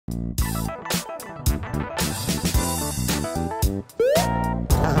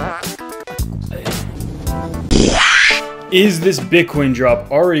Is this Bitcoin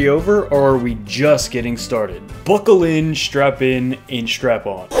drop already over, or are we just getting started? Buckle in, strap in, and strap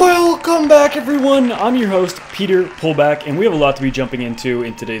on. Welcome back, everyone. I'm your host, Peter Pullback, and we have a lot to be jumping into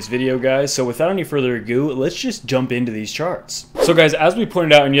in today's video, guys. So without any further ado, let's just jump into these charts. So guys, as we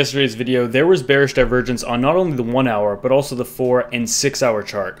pointed out in yesterday's video, there was bearish divergence on not only the 1 hour, but also the 4 and 6 hour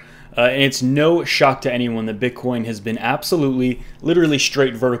chart. And it's no shock to anyone that Bitcoin has been absolutely, literally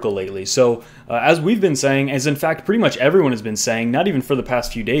straight vertical lately. So as we've been saying, as in fact pretty much everyone has been saying, not even for the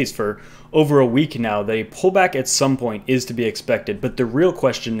past few days, for over a week now, that a pullback at some point is to be expected. But the real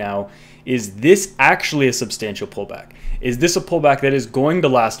question now is this actually a substantial pullback? Is this a pullback that is going to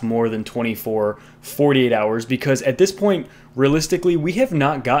last more than 24, 48 hours? Because at this point, realistically, we have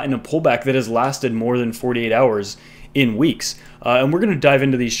not gotten a pullback that has lasted more than 48 hours in weeks. And we're going to dive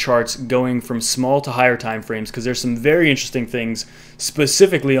into these charts going from small to higher time frames because there's some very interesting things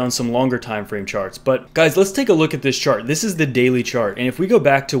specifically on some longer time frame charts. But guys, let's take a look at this chart. This is the daily chart. And if we go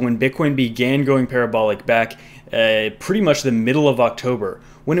back to when Bitcoin began going parabolic back pretty much the middle of October,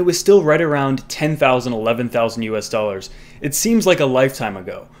 when it was still right around 10,000, 11,000 US dollars, it seems like a lifetime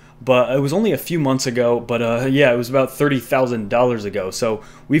ago. But it was only a few months ago, but yeah, it was about $30,000 ago. So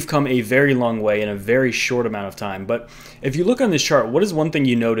we've come a very long way in a very short amount of time. But if you look on this chart, what is one thing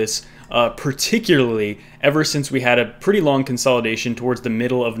you notice, particularly ever since we had a pretty long consolidation towards the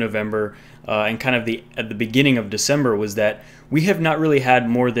middle of November and kind of at the beginning of December, was that we haven't had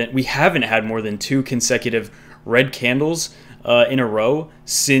more than 2 consecutive red candles in a row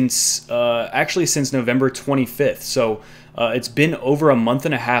since actually since November 25th. So it's been over a month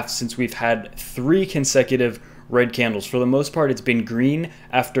and a half since we've had 3 consecutive red candles. For the most part, it's been green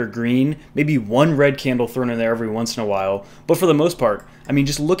after green, maybe one red candle thrown in there every once in a while. But for the most part, I mean,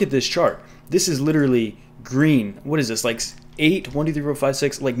 just look at this chart. This is literally green. What is this, like 8, 1, 2, 3, 4, 5,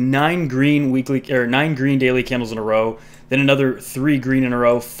 6, like 9 green weekly or 9 green daily candles in a row, then another 3 green in a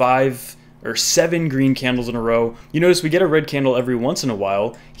row, 5 or 7 green candles in a row. You notice we get a red candle every once in a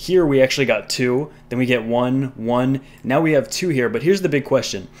while. Here we actually got 2, then we get 1, now we have 2 here. But here's the big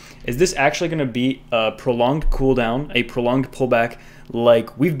question. Is this actually going to be a prolonged cool down, a prolonged pullback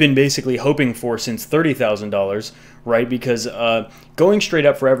like we've been basically hoping for since $30,000, right? Because going straight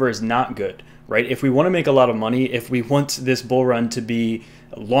up forever is not good, right? If we want to make a lot of money, if we want this bull run to be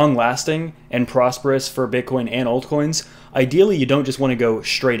long lasting and prosperous for Bitcoin and altcoins, ideally you don't just want to go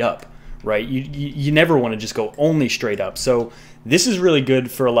straight up, right? You never want to just go only straight up. So this is really good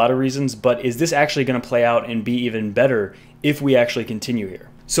for a lot of reasons, but is this actually going to play out and be even better if we actually continue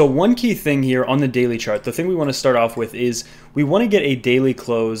here? So one key thing here on the daily chart, the thing we want to start off with is we want to get a daily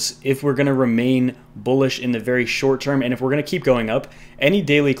close if we're going to remain bullish in the very short term, and if we're going to keep going up, any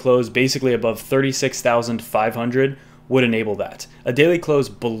daily close basically above 36,500 would enable that. A daily close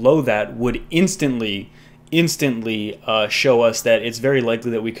below that would instantly show us that it's very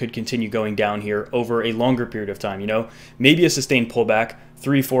likely that we could continue going down here over a longer period of time. You know, maybe a sustained pullback,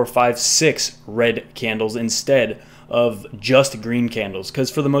 3, 4, 5, 6 red candles instead of just green candles. Because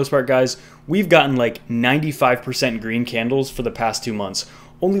for the most part, guys, we've gotten like 95% green candles for the past 2 months.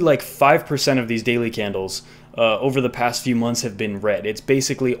 Only like 5% of these daily candles over the past few months have been red. It's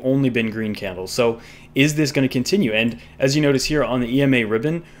basically only been green candles. So is this going to continue? And as you notice here on the EMA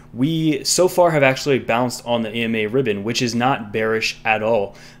ribbon, we so far have actually bounced on the EMA ribbon, which is not bearish at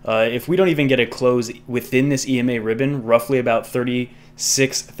all. If we don't even get a close within this EMA ribbon, roughly about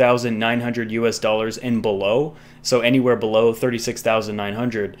 36,900 US dollars and below, so anywhere below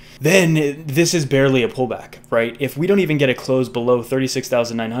 36,900, then this is barely a pullback, right? If we don't even get a close below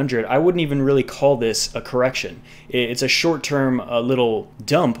 36,900, I wouldn't even really call this a correction. It's a short-term little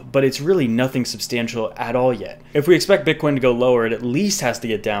dump, but it's really nothing substantial at all yet. If we expect Bitcoin to go lower, it at least has to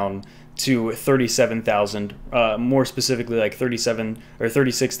get down to 37,000, more specifically like 37 or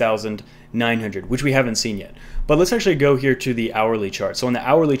 36,900, which we haven't seen yet. But let's actually go here to the hourly chart. So on the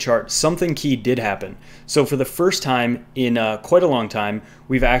hourly chart, something key did happen. So for the first time in quite a long time,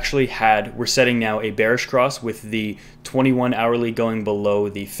 we're setting now a bearish cross with the 21 hourly going below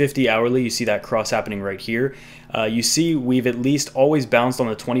the 50 hourly. You see that cross happening right here. You see we've at least always bounced on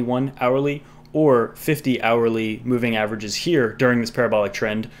the 21 hourly or 50 hourly moving averages here during this parabolic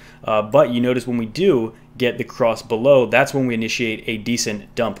trend. But you notice when we do get the cross below, that's when we initiate a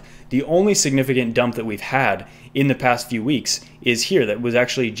decent dump. The only significant dump that we've had in the past few weeks is here. That was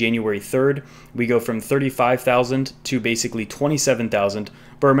actually January 3rd. We go from 35,000 to basically 27,000.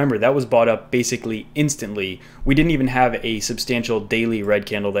 But remember, that was bought up basically instantly. We didn't even have a substantial daily red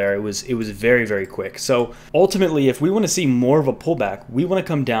candle there. It was very, very quick. So ultimately, if we want to see more of a pullback, we want to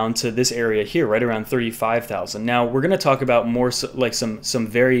come down to this area here, right around 35,000. Now, we're going to talk about more like some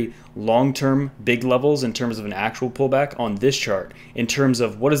very long-term big levels details in terms of an actual pullback on this chart, in terms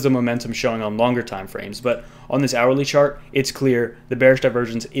of what is the momentum showing on longer time frames. But on this hourly chart, it's clear the bearish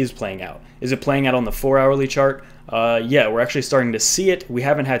divergence is playing out. Is it playing out on the 4-hourly chart? Yeah, we're actually starting to see it. We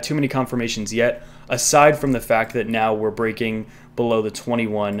haven't had too many confirmations yet, aside from the fact that now we're breaking below the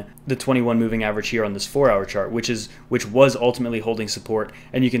 21 moving average here on this 4-hour chart, which was ultimately holding support.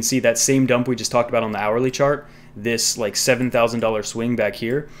 And you can see that same dump we just talked about on the hourly chart, this like $7,000 swing back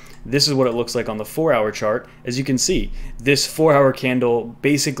here. This is what it looks like on the 4-hour chart. As you can see, this 4-hour candle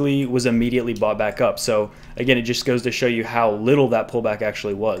basically was immediately bought back up. So again, it just goes to show you how little that pullback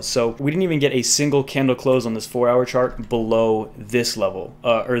actually was. So we didn't even get a single candle close on this 4-hour chart below this level,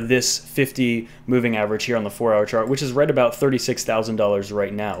 or this 50 moving average here on the 4-hour chart, which is right about $36,000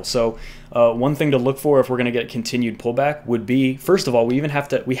 right now. So one thing to look for if we're going to get continued pullback would be, first of all, we have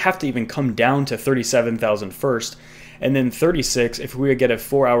to even come down to 37,000 first. And then 36, if we get a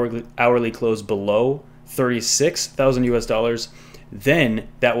 4-hourly close below 36,000 US dollars, then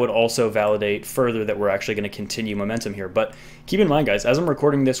that would also validate further that we're actually going to continue momentum here. But keep in mind, guys, as I'm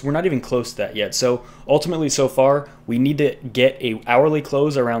recording this, we're not even close to that yet. So ultimately, so far, we need to get a hourly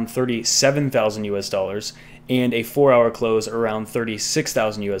close around 37,000 US dollars and a 4-hour close around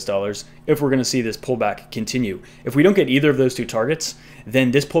 36,000 US dollars if we're going to see this pullback continue. If we don't get either of those two targets,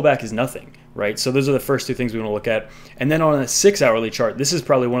 then this pullback is nothing, right? So those are the first two things we want to look at. And then on a 6-hourly chart, this is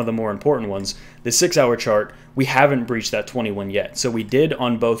probably one of the more important ones. The 6-hour chart, we haven't breached that 21 yet. So we did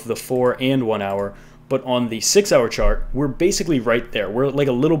on both the 4 and 1 hour, but on the 6-hour chart, we're basically right there. We're like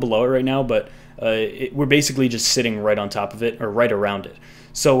a little below it right now, but we're basically just sitting right on top of it, or right around it.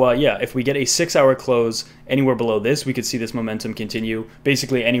 So yeah, if we get a 6-hour close anywhere below this, we could see this momentum continue,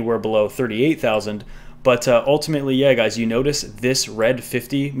 basically anywhere below 38,000. But ultimately, yeah, guys, you notice this red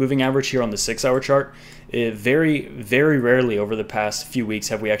 50 moving average here on the 6-hour chart. Very, very rarely over the past few weeks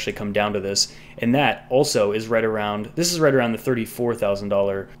have we actually come down to this. And that also is right around, this is right around the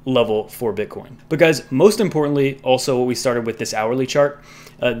 $34,000 level for Bitcoin. But guys, most importantly, also what we started with this hourly chart,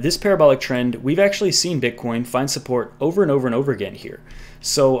 this parabolic trend, we've actually seen Bitcoin find support over and over and over again here.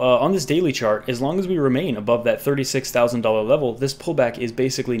 So on this daily chart, as long as we remain above that $36,000 level, this pullback is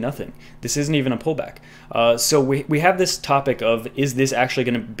basically nothing. This isn't even a pullback. So we have this topic of, is this actually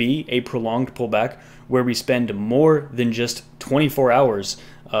going to be a prolonged pullback where we spend more than just 24 hours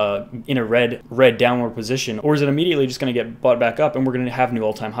in a red downward position, or is it immediately just going to get bought back up and we're going to have new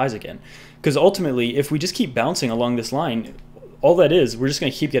all-time highs again? Because ultimately, if we just keep bouncing along this line, all that is, we're just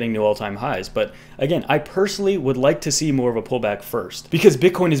going to keep getting new all-time highs. But again, I personally would like to see more of a pullback first, because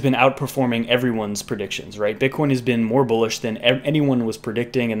Bitcoin has been outperforming everyone's predictions, right? Bitcoin has been more bullish than anyone was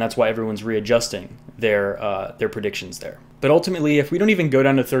predicting, and that's why everyone's readjusting their predictions there. But ultimately, if we don't even go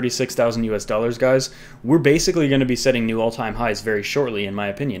down to 36,000 US dollars, guys, we're basically going to be setting new all-time highs very shortly, in my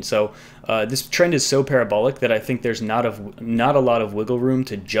opinion. So this trend is so parabolic that I think there's not a lot of wiggle room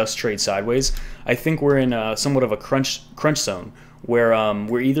to just trade sideways. I think we're in somewhat of a crunch zone, where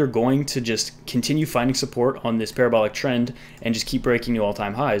we're either going to just continue finding support on this parabolic trend and just keep breaking new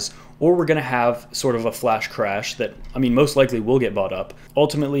all-time highs, or we're going to have sort of a flash crash that, I mean, most likely will get bought up.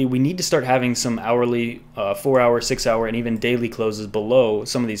 Ultimately, we need to start having some hourly, 4-hour, 6-hour, and even daily closes below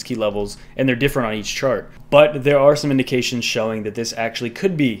some of these key levels, and they're different on each chart. But there are some indications showing that this actually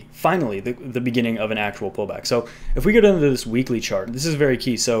could be, finally, the beginning of an actual pullback. So if we go down to this weekly chart, this is very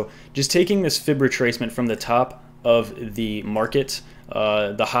key. So just taking this fib retracement from the top of the market,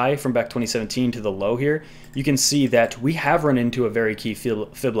 the high from back 2017 to the low here, you can see that we have run into a very key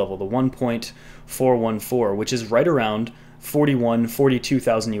fib level, the 1.414, which is right around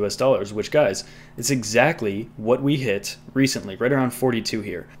 42,000 US dollars, which, guys, it's exactly what we hit recently, right around 42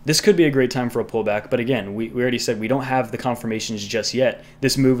 here. This could be a great time for a pullback, but again, we already said we don't have the confirmations just yet.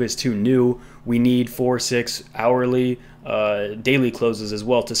 This move is too new. We need 4, 6 hourly, daily closes as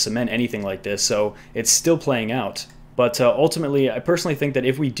well to cement anything like this, so it's still playing out. But ultimately, I personally think that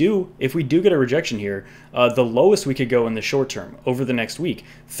if we do get a rejection here, the lowest we could go in the short term over the next week,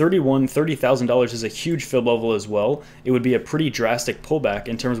 $30,000 is a huge fib level as well. It would be a pretty drastic pullback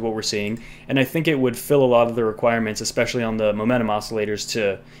in terms of what we're seeing, and I think it would fill a lot of the requirements, especially on the momentum oscillators,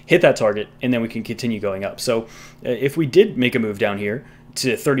 to hit that target, and then we can continue going up. So if we did make a move down here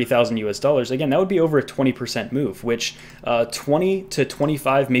to 30,000 US dollars, again, that would be over a 20% move, which 20 to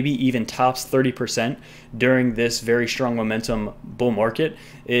 25, maybe even tops 30% during this very strong momentum bull market.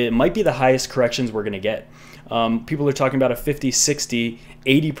 It might be the highest corrections we're going to get. People are talking about a 50, 60,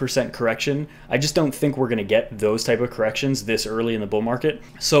 80% correction. I just don't think we're going to get those type of corrections this early in the bull market.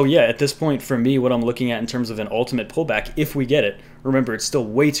 So yeah, at this point, for me, what I'm looking at in terms of an ultimate pullback, if we get it, remember, it's still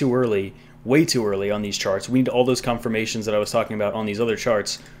way too early on these charts. We need all those confirmations that I was talking about on these other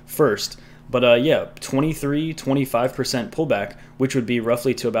charts first. Yeah, 23, 25% pullback, which would be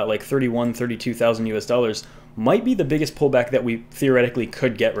roughly to about like 31, 32,000 US dollars, might be the biggest pullback that we theoretically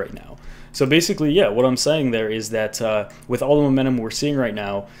could get right now. So basically, yeah, what I'm saying there is that with all the momentum we're seeing right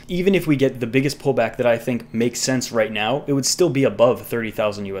now, even if we get the biggest pullback that I think makes sense right now, it would still be above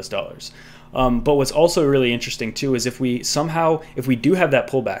 30,000 US dollars. But what's also really interesting too is if we do have that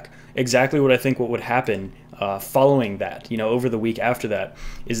pullback, exactly what I think what would happen following that, over the week after that,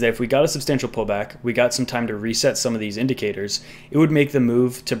 is that if we got a substantial pullback, we got some time to reset some of these indicators, it would make the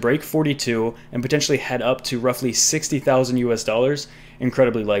move to break 42 and potentially head up to roughly 60,000 US dollars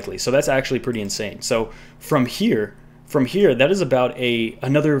incredibly likely. So that's actually pretty insane. So from here, that is about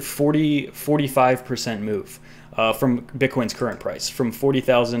another 45% move from Bitcoin's current price. From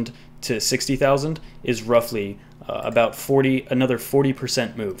 40,000 to 60,000 is roughly about another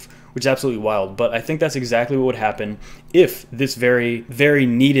 40% move, which is absolutely wild. But I think that's exactly what would happen if this very, very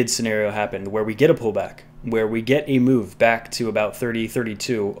needed scenario happened, where we get a pullback, where we get a move back to about 30,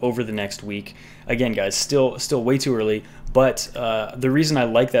 32 over the next week. Again, guys, still way too early. But the reason I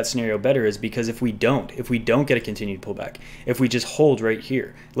like that scenario better is because if we don't get a continued pullback, if we just hold right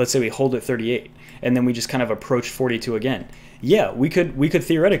here, let's say we hold at 38, and then we just kind of approach 42 again, yeah, we could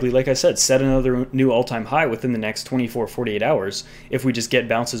theoretically, like I said, set another new all-time high within the next 24, 48 hours if we just get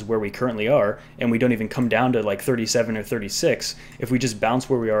bounces where we currently are and we don't even come down to like 37 or 36, if we just bounce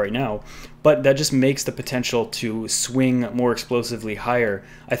where we are right now. But that just makes the potential to swing more explosively higher,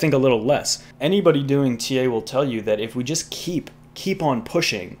 I think, a little less. Anybody doing TA will tell you that if we just keep on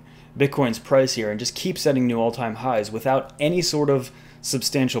pushing Bitcoin's price here and just keep setting new all-time highs without any sort of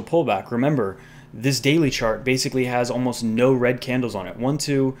substantial pullback, remember, this daily chart basically has almost no red candles on it. 1,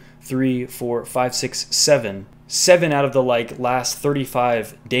 2, 3, 4, 5, 6, 7. 7 out of the last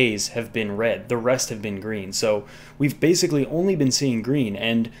 35 days have been red. The rest have been green. So we've basically only been seeing green.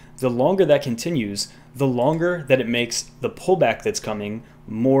 And the longer that continues, the longer that it makes the pullback that's coming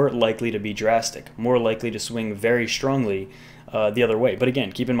more likely to be drastic, more likely to swing very strongly the other way. But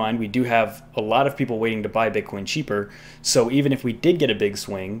again, keep in mind, we do have a lot of people waiting to buy Bitcoin cheaper. So even if we did get a big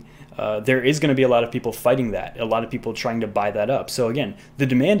swing, there is going to be a lot of people fighting that, a lot of people trying to buy that up. So again, the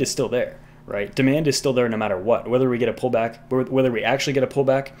demand is still there, right? Demand is still there no matter what, whether we get a pullback, whether we actually get a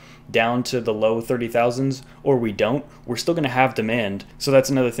pullback down to the low 30,000s or we don't, we're still going to have demand. So that's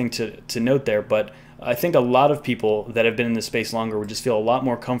another thing to note there. But I think a lot of people that have been in this space longer would just feel a lot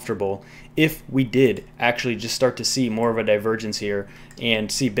more comfortable if we did actually just start to see more of a divergence here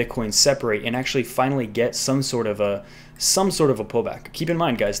and see Bitcoin separate and actually finally get some sort of a pullback. Keep in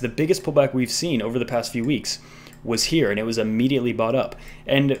mind, guys, the biggest pullback we've seen over the past few weeks was here, and it was immediately bought up.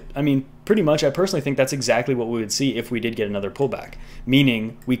 And I mean, pretty much, I personally think that's exactly what we would see if we did get another pullback.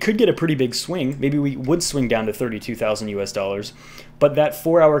 Meaning, we could get a pretty big swing. Maybe we would swing down to 32,000 US dollars, but that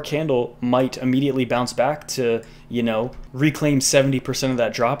 4-hour candle might immediately bounce back to, reclaim 70% of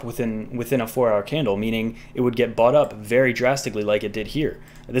that drop within a 4-hour candle, meaning it would get bought up very drastically like it did here.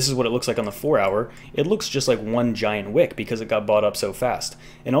 This is what it looks like on the 4-hour. It looks just like one giant wick because it got bought up so fast.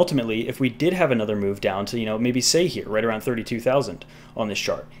 And ultimately, if we did have another move down to, maybe say here, right around 32,000 on this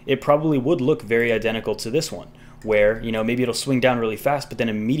chart, it probably would look very identical to this one, where, maybe it'll swing down really fast, but then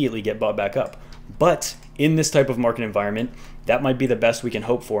immediately get bought back up. But in this type of market environment, that might be the best we can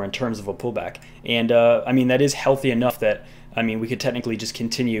hope for in terms of a pullback. And I mean, that is healthy enough that, we could technically just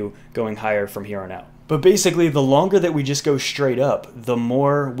continue going higher from here on out. But basically, the longer that we just go straight up, the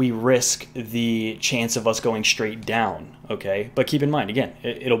more we risk the chance of us going straight down, okay? But keep in mind, again,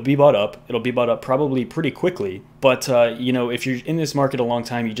 it'll be bought up. It'll be bought up probably pretty quickly. But, if you're in this market a long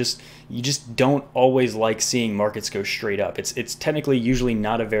time, you just don't always like seeing markets go straight up. It's technically usually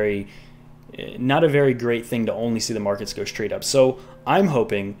not a very great thing to only see the markets go straight up. So I'm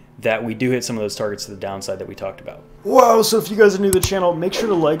hoping that we do hit some of those targets to the downside that we talked about. Wow, so if you guys are new to the channel, make sure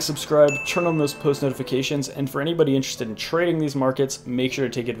to like, subscribe, turn on those post notifications, and for anybody interested in trading these markets, make sure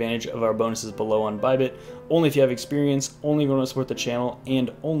to take advantage of our bonuses below on Bybit. Only if you have experience, only if you want to support the channel,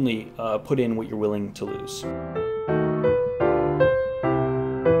 and only put in what you're willing to lose.